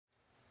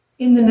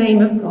In the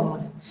name of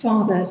God,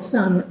 Father,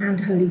 Son,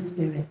 and Holy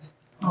Spirit.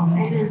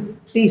 Amen.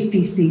 Please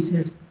be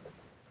seated.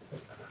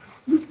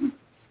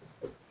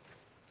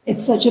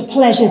 It's such a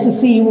pleasure to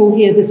see you all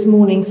here this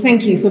morning.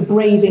 Thank you for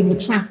braving the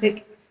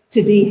traffic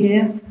to be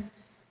here.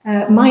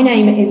 My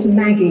name is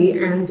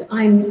Maggie, and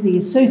I'm the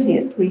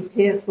associate priest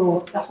here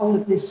for the whole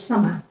of this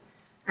summer.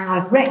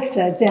 Our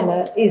rector,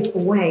 Della, is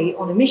away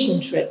on a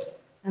mission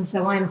trip, and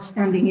so I'm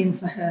standing in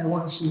for her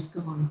while she's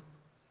gone.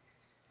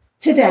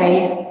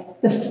 Today,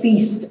 the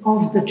Feast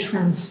of the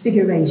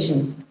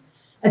Transfiguration,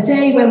 a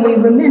day when we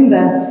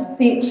remember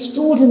the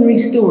extraordinary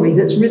story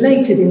that's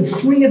related in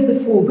 3 of the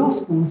 4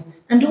 Gospels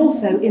and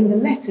also in the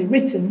letter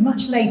written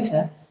much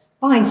later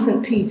by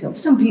St. Peter.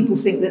 Some people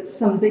think that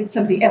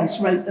somebody else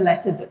wrote the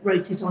letter but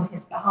wrote it on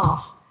his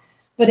behalf.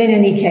 But in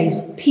any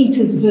case,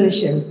 Peter's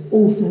version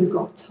also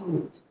got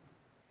told.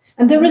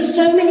 And there are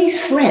so many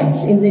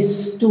threads in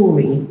this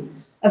story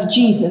of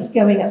Jesus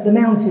going up the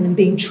mountain and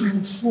being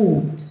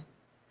transformed.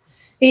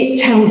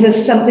 It tells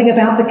us something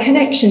about the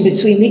connection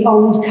between the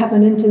old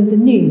covenant and the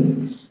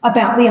new,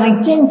 about the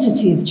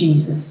identity of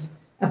Jesus,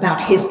 about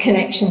his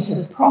connection to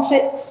the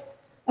prophets,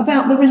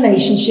 about the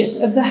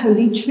relationship of the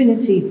Holy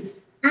Trinity,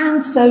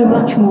 and so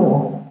much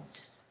more.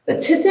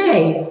 But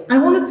today, I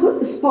want to put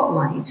the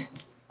spotlight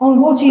on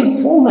what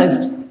is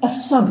almost a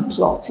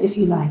subplot, if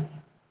you like.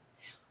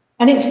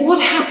 And it's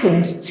what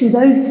happened to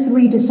those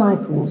 3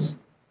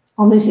 disciples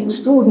on this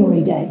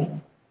extraordinary day.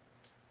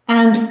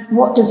 And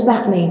what does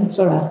that mean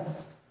for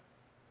us?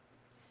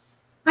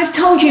 I've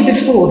told you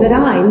before that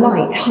I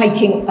like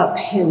hiking up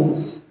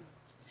hills.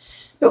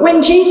 But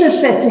when Jesus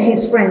said to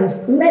his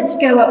friends, let's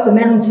go up the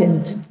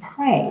mountain to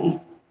pray,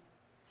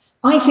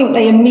 I think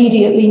they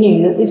immediately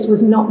knew that this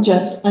was not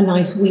just a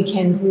nice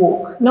weekend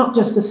walk, not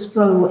just a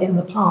stroll in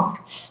the park,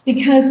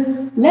 because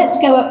let's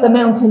go up the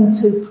mountain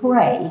to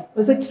pray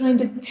was a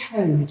kind of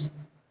code.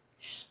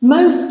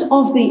 Most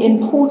of the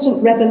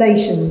important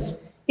revelations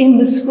in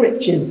the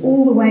scriptures,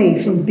 all the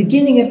way from the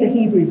beginning of the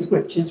Hebrew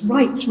scriptures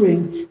right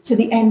through to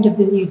the end of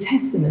the New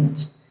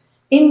Testament,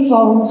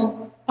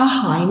 involve a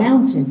high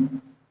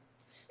mountain.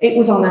 It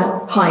was on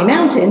a high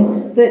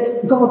mountain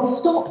that God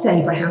stopped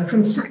Abraham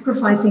from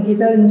sacrificing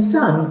his own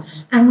son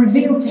and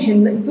revealed to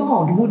him that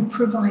God would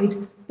provide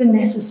the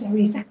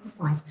necessary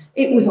sacrifice.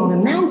 It was on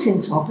a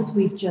mountaintop, as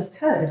we've just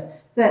heard,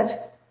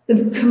 that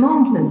the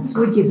commandments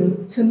were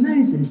given to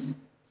Moses.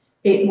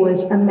 It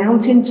was a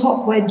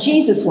mountaintop where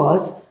Jesus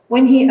was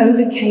when he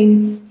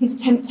overcame his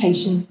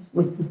temptation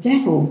with the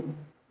devil.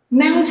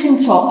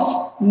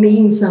 Mountaintops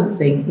mean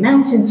something.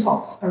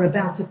 Mountaintops are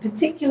about a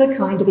particular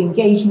kind of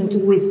engagement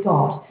with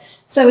God.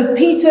 So as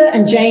Peter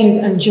and James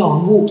and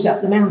John walked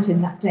up the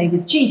mountain that day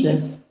with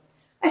Jesus,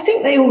 I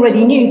think they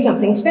already knew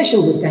something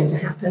special was going to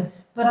happen,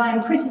 but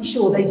I'm pretty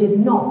sure they did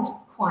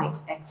not quite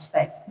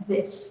expect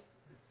this.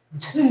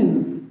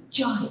 2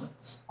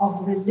 giants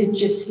of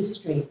religious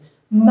history,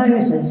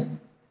 Moses,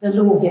 the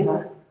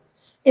lawgiver,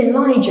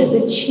 Elijah,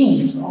 the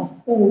chief of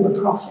all the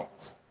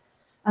prophets.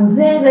 And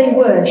there they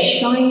were,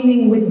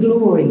 shining with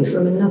glory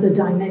from another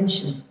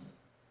dimension.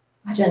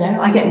 I don't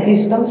know, I get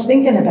goosebumps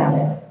thinking about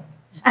it.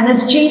 And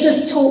as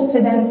Jesus talked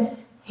to them,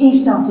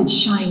 he started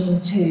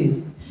shining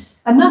too.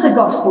 Another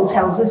gospel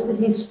tells us that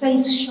his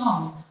face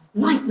shone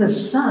like the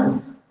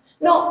sun.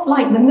 Not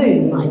like the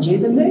moon, mind you.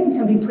 The moon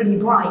can be pretty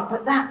bright,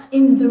 but that's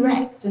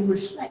indirect and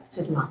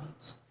reflected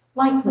light.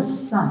 Like the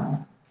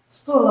sun,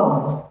 full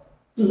on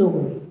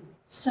glory.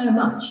 So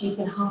much you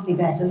can hardly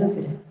bear to look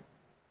at it.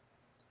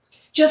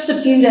 Just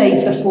a few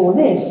days before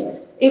this,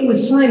 it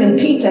was Simon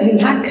Peter who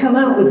had come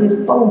out with his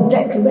bold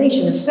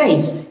declaration of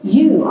faith.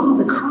 You are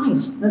the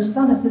Christ, the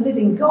Son of the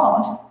living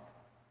God.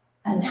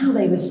 And now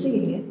they were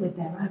seeing it with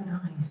their own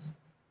eyes.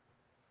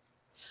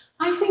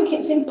 I think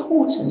it's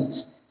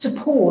important to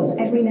pause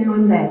every now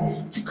and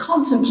then to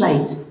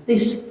contemplate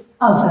this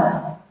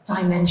other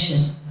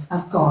dimension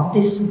of God,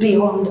 this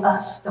beyond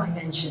us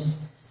dimension.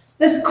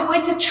 There's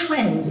quite a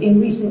trend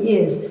in recent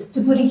years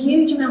to put a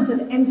huge amount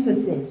of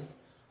emphasis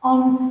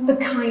on the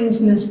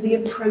kindness, the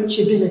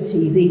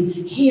approachability,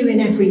 the here in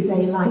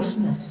everyday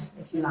lifeness,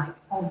 if you like,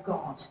 of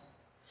God.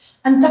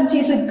 And that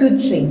is a good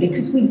thing,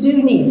 because we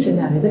do need to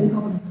know that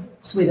God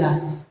walks with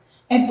us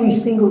every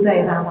single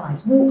day of our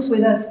lives, walks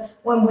with us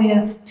when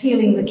we're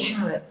peeling the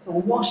carrots or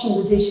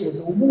washing the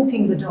dishes or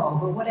walking the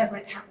dog or whatever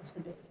it happens to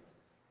be.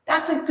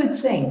 That's a good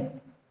thing.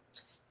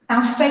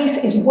 Our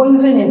faith is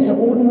woven into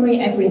ordinary,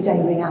 everyday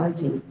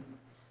reality.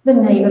 The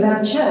name of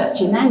our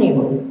church,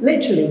 Emmanuel,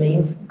 literally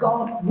means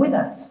God with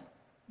us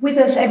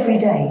every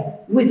day,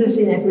 with us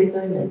in every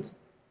moment.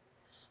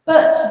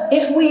 But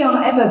if we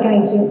are ever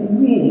going to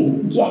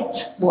really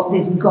get what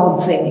this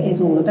God thing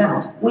is all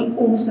about, we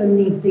also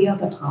need the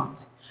other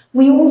part.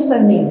 We also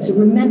need to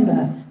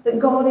remember that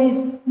God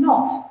is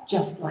not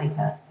just like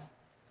us.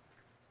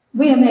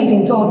 We are made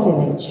in God's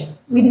image.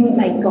 We didn't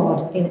make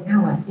God in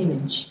our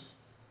image.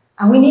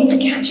 And we need to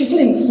catch a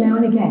glimpse now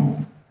and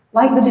again,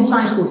 like the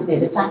disciples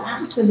did, of that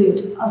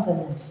absolute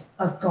otherness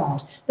of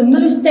God. The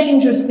most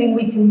dangerous thing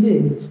we can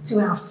do to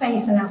our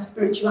faith and our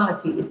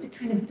spirituality is to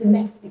kind of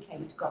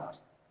domesticate God.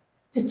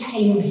 to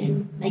tame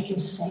him, make him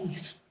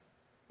safe.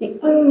 The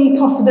only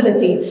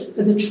possibility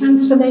for the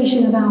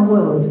transformation of our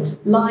world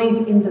lies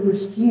in the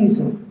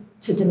refusal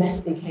to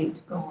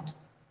domesticate God.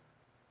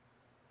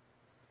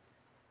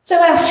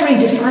 So our three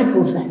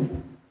disciples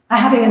then are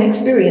having an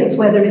experience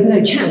where there is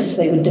no chance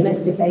they would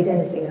domesticate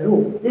anything at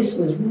all. This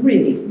was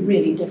really,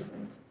 really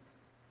different.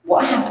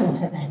 What happened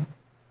to them?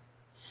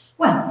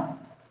 Well,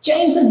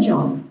 James and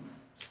John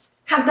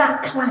had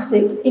that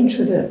classic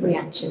introvert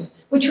reaction,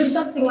 which was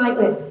something like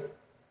this.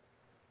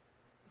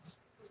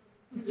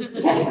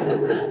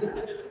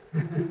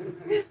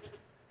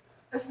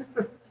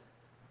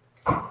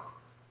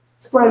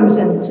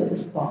 Frozen to the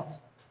spot,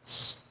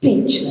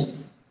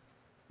 speechless,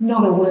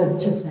 not a word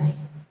to say.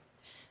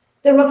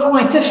 There are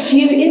quite a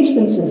few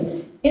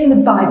instances in the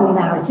Bible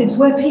narratives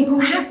where people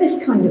have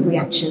this kind of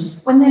reaction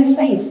when they're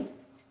faced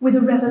with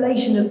a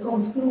revelation of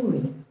God's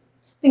glory.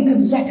 Think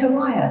of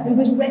Zechariah, who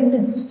was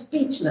rendered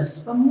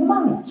speechless for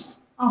months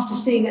after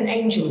seeing an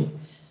angel.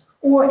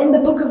 Or in the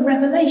book of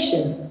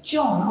Revelation,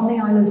 John on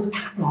the island of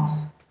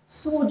Patmos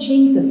saw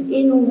Jesus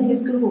in all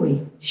his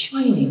glory,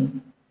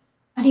 shining,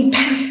 and he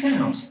passed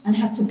out and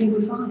had to be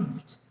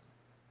revived.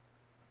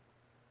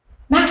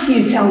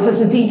 Matthew tells us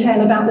a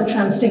detail about the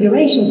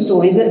Transfiguration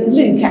story that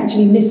Luke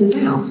actually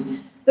misses out.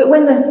 That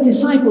when the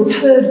disciples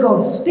heard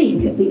God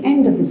speak at the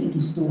end of this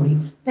little story,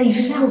 they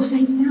fell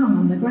face down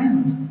on the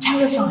ground,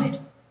 terrified.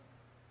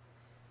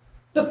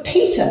 But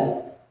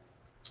Peter,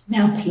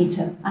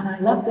 and I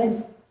love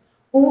this,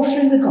 all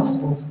through the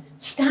Gospels,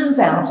 stands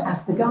out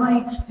as the guy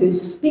who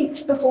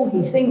speaks before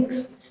he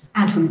thinks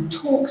and who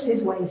talks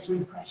his way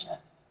through pressure.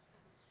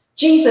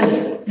 Jesus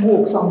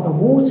walks on the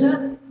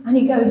water and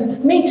he goes,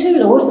 "Me too,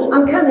 Lord,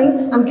 I'm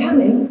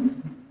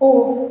coming.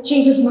 Or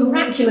Jesus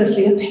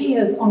miraculously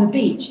appears on a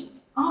beach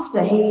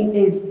after he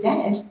is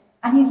dead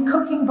and he's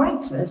cooking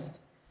breakfast.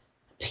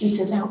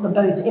 Peter's out the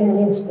boat in an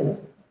instant,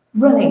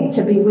 running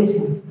to be with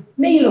him.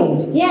 "Me,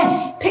 Lord,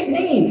 yes, pick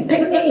me.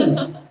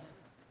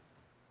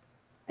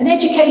 An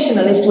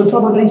educationalist would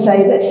probably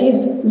say that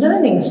his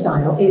learning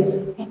style is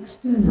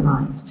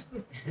externalized.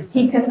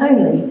 He can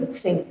only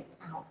think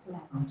out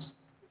loud.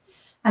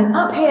 And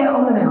up here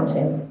on the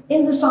mountain,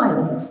 in the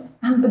silence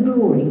and the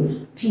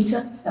glory,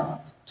 Peter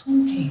starts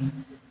talking,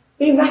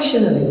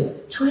 irrationally,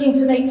 trying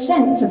to make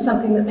sense of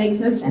something that makes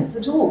no sense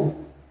at all.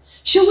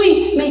 "Shall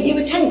we make you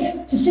a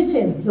tent to sit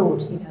in,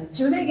 Lord?" he goes.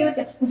 "Shall we make you a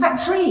tent? In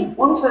fact, 3,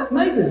 one for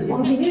Moses,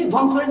 one for you,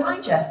 one for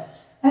Elijah."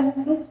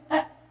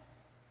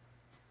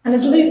 And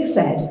as Luke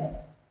said,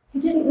 he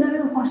didn't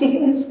know what he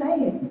was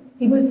saying.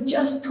 He was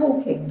just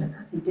talking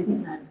because he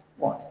didn't know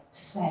what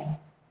to say.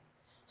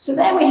 So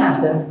there we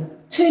have them,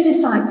 2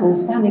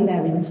 disciples standing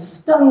there in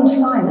stunned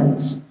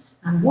silence,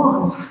 and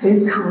one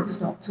who can't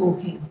stop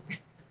talking.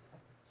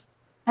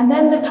 And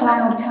then the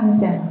cloud comes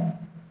down,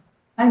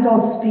 and God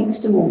speaks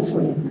to all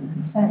 3 of them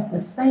and says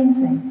the same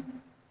thing.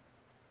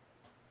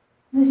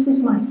 "This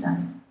is my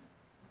son.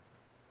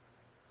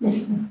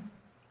 Listen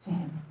to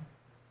him."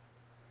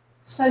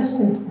 So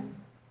simple,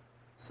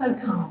 so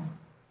calm,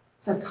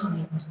 so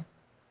kind.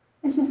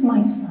 This is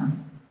my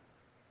son.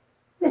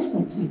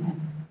 Listen to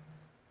him.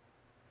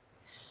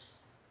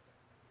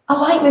 I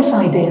like this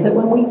idea that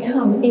when we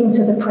come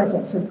into the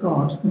presence of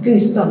God,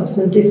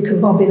 goosebumps and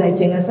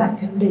discombobulating as that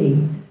can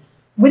be,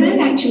 we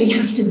don't actually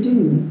have to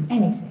do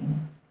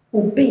anything,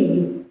 or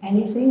be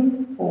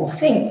anything, or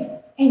think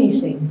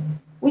anything.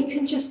 We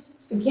can just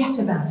forget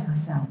about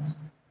ourselves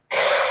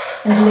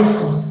and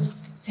listen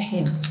to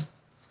him.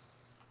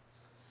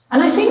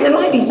 And I think there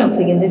might be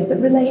something in this that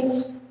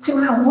relates to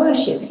our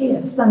worship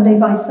here, Sunday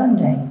by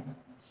Sunday.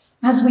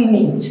 As we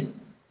meet,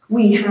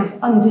 we have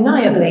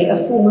undeniably a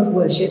form of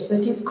worship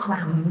that is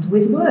crammed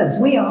with words.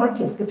 We are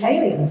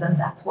Episcopalians, and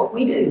that's what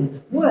we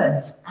do.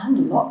 Words,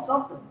 and lots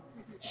of them.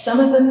 Some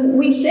of them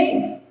we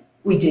sing.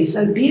 We do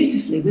so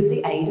beautifully with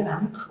the aid of our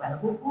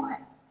incredible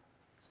choir.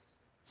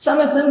 Some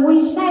of them we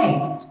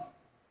say.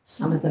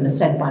 Some of them are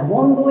said by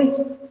one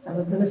voice, some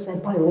of them are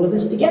said by all of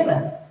us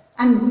together.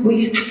 And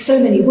we have so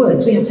many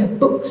words, we have to have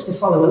books to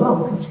follow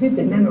along, because who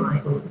could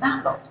memorize all of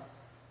that lot?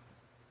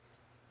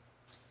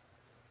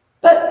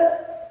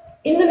 But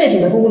in the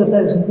middle of all of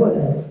those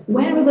words,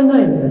 where are the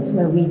moments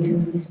where we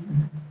can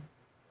listen?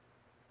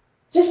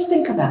 Just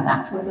think about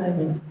that for a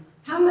moment.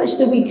 How much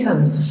do we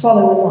come to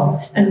follow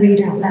along and read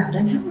out loud,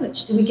 and how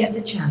much do we get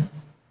the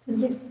chance to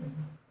listen?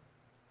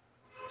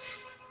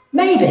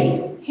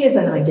 Maybe, here's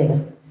an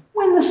idea,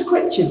 when the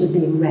scriptures are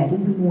being read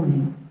in the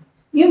morning,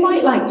 you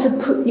might like to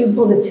put your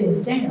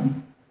bulletin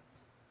down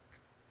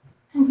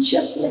and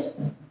just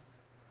listen.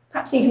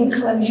 Perhaps even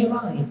close your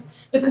eyes,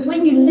 because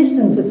when you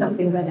listen to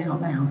something read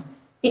out loud,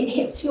 it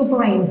hits your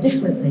brain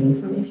differently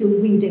from if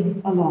you're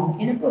reading along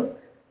in a book.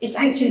 It's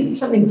actually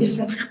something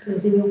different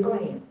happens in your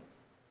brain.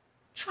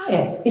 Try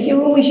it. If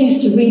you're always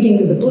used to reading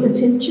in the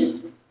bulletin, just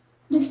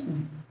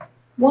listen.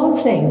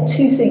 1 thing,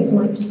 2 things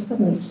might just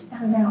suddenly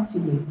stand out to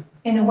you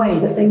in a way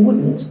that they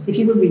wouldn't if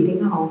you were reading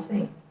the whole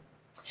thing.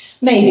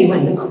 Maybe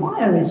when the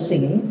choir is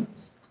singing,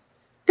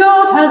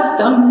 "God has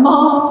done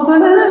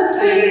marvelous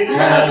things,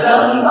 has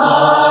done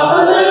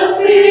marvelous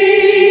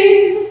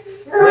things.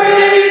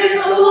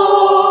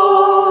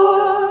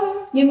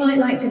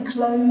 to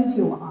close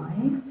your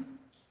eyes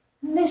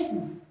and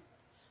listen.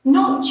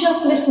 Not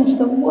just listen to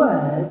the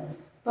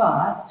words,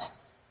 but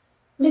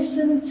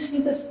listen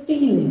to the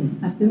feeling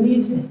of the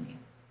music.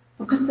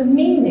 Because the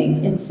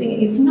meaning in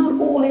singing is not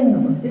all in the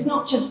words. It's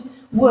not just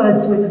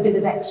words with a bit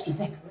of extra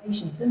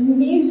decoration. The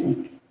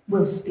music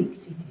will speak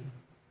to you.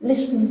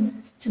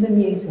 Listen to the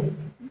music.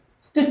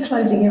 It's good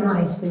closing your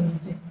eyes for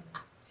music.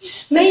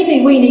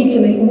 Maybe we need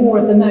to make more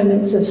of the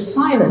moments of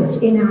silence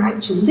in our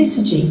actual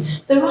liturgy.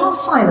 There are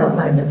silent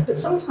moments, but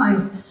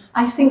sometimes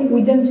I think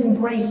we don't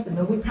embrace them,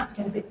 and we perhaps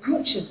get a bit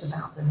anxious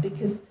about them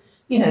because,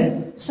 you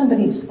know,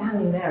 somebody's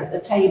standing there at the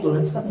table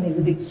and suddenly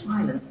there's a big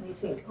silence and you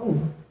think, oh,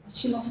 has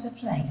she lost her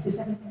place? Is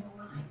everything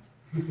all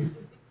right?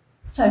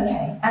 It's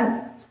okay.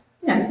 And,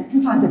 you know,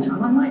 from time to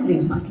time I might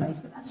lose my place,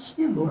 but that's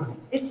still all right.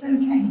 It's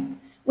okay.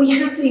 We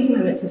have these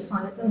moments of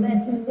silence and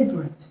they're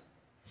deliberate.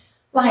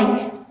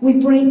 Like we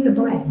break the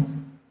bread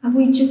and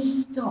we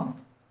just stop.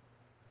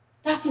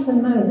 That is a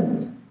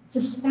moment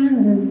to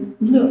stand and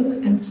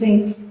look and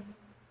think,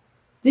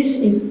 this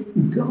is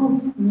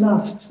God's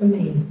love for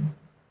me,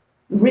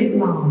 writ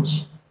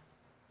large.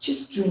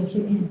 Just drink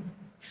it in.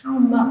 How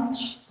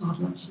much God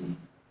loves you.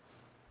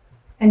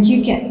 And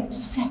you get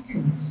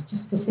seconds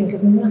just to think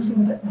of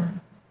nothing but that.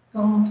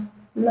 God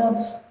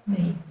loves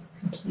me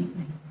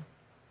completely.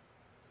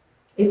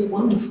 It's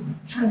wonderful,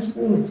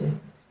 transformative.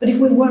 But if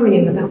we're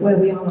worrying about where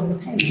we are on the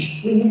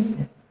page, we miss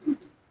it.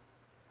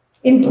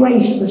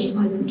 Embrace the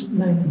silent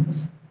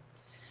moments.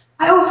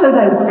 I also,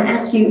 though, want to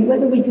ask you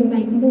whether we can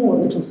make more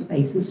little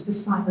spaces for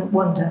silent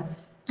wonder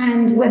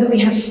and whether we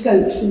have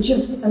scope for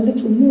just a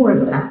little more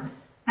of that.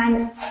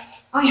 And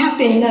I have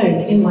been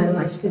known in my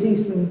life to do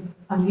some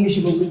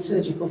unusual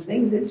liturgical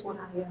things. It's what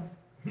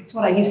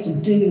I used to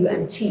do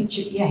and teach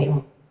at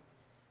Yale.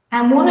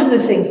 And one of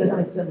the things that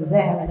I've done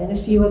there and in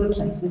a few other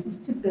places is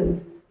to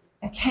build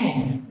a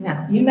cairn.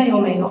 Now, you may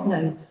or may not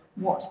know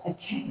what a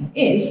cairn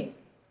is,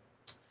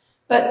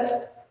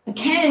 but a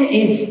cairn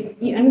is,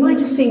 you might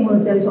have seen one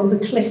of those on the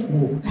cliff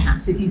wall,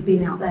 perhaps, if you've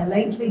been out there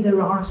lately.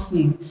 There are a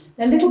few.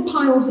 They're little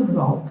piles of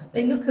rock.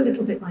 They look a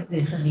little bit like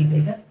this, only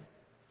bigger.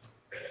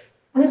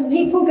 And as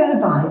people go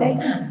by, they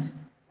add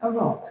a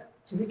rock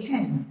to the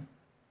cairn,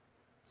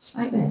 just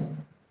like this.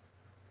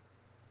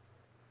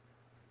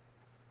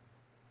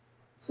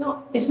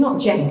 It's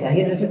not Jenga,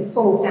 you know, if it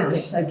falls down,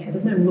 it's okay.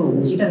 There's no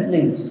rules, you don't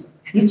lose.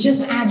 You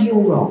just add your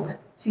rock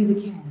to the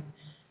cairn.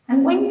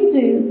 And when you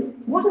do,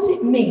 what does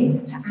it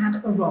mean to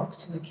add a rock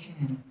to a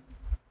cairn?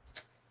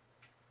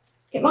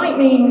 It might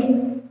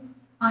mean,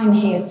 I'm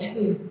here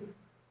too.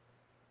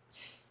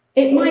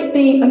 It might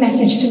be a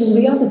message to all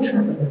the other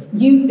travellers.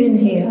 You've been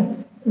here,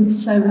 and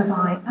so have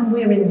I, and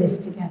we're in this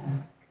together.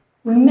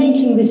 We're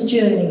making this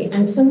journey,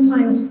 and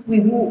sometimes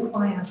we walk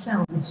by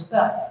ourselves,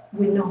 but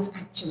we're not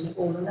actually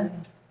all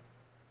alone.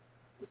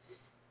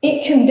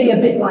 It can be a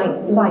bit like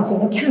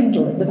lighting a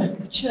candle at the back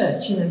of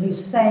church. You know, you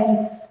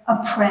say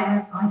a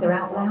prayer either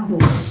out loud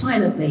or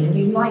silently, and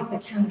you light the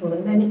candle,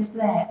 and then it's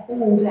there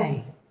all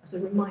day as a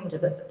reminder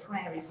that the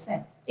prayer is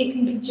said. It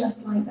can be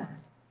just like that.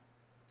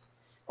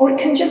 Or it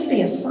can just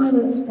be a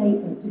silent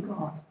statement to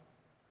God.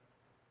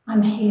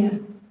 I'm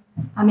here.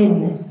 I'm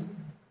in this.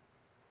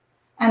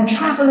 And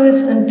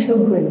travellers and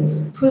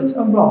pilgrims put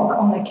a rock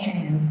on the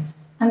cairn,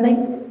 and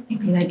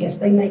I guess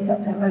they make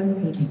up their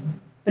own meaning.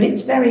 But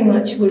it's very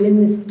much, we're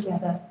in this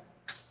together,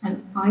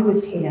 and I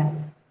was here,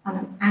 and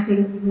I'm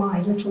adding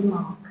my little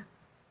mark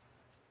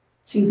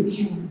to the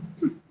cairn.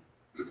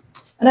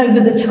 And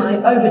over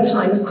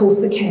time, of course,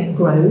 the cairn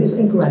grows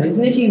and grows,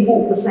 and if you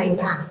walk the same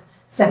path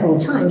several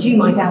times, you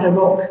might add a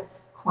rock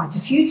quite a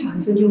few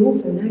times, and you'll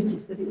also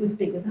notice that it was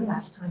bigger than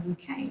last time you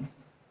came.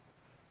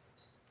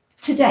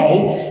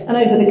 Today, and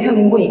over the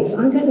coming weeks,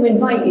 I'm going to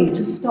invite you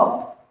to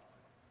stop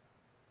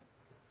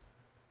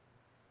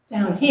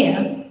down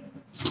here,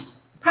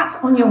 perhaps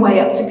on your way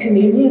up to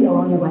communion or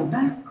on your way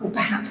back, or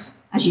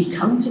perhaps as you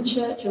come to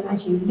church or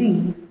as you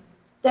leave.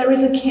 There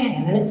is a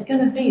cairn, and it's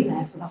going to be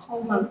there for the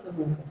whole month of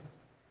August.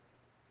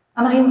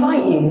 And I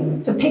invite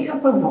you to pick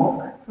up a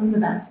rock from the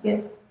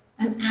basket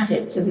and add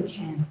it to the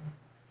cairn.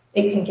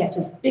 It can get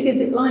as big as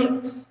it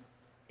likes.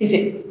 If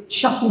it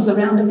shuffles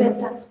around a bit,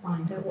 that's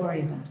fine, don't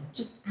worry about it.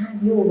 Just add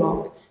your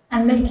rock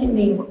and make it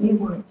mean what you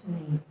want it to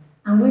mean.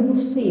 And we will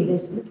see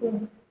this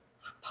little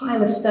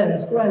pile of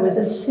stones grow as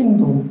a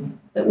symbol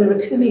that we're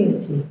a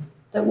community,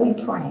 that we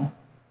pray,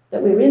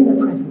 that we're in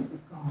the presence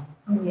of God,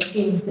 and we're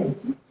in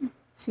this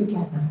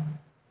together.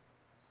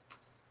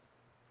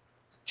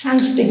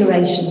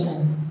 Transfiguration,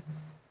 then.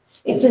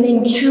 It's an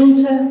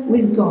encounter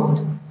with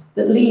God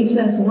that leaves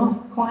us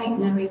not quite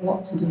knowing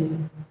what to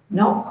do,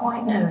 not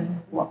quite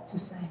knowing what to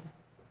say.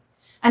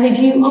 And if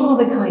you are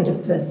the kind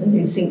of person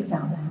who thinks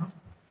out loud,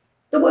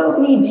 the world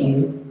needs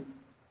you.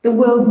 The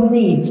world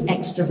needs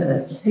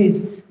extroverts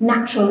whose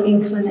natural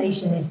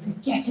inclination is to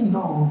get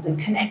involved and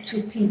connect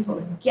with people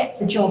and get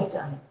the job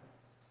done.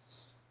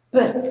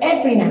 But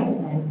every now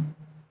and then,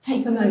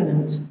 take a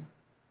moment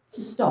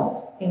to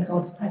stop in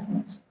God's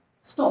presence.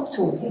 Stop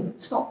talking,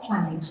 stop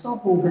planning,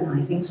 stop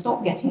organising,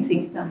 stop getting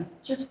things done,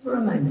 just for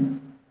a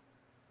moment.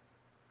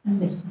 and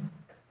listen.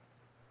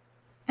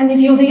 And if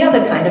you're the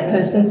other kind of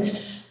person,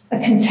 a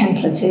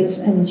contemplative,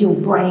 and your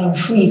brain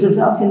freezes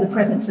up in the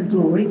presence of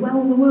glory,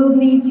 well, the world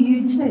needs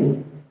you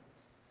too.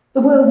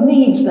 The world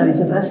needs those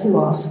of us who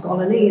are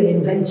scholarly and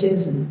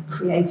inventive and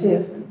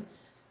creative and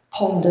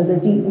ponder the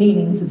deep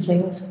meanings of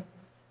things.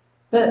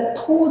 But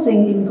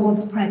pausing in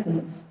God's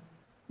presence,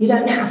 you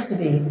don't have to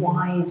be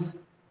wise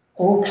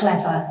or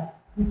clever.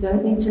 You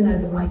don't need to know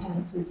the right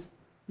answers.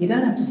 You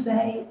don't have to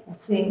say or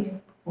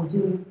think or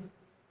do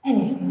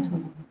anything at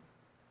all.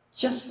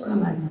 Just for a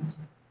moment.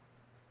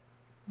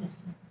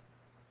 Listen.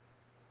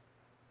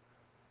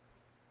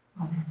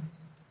 Amen.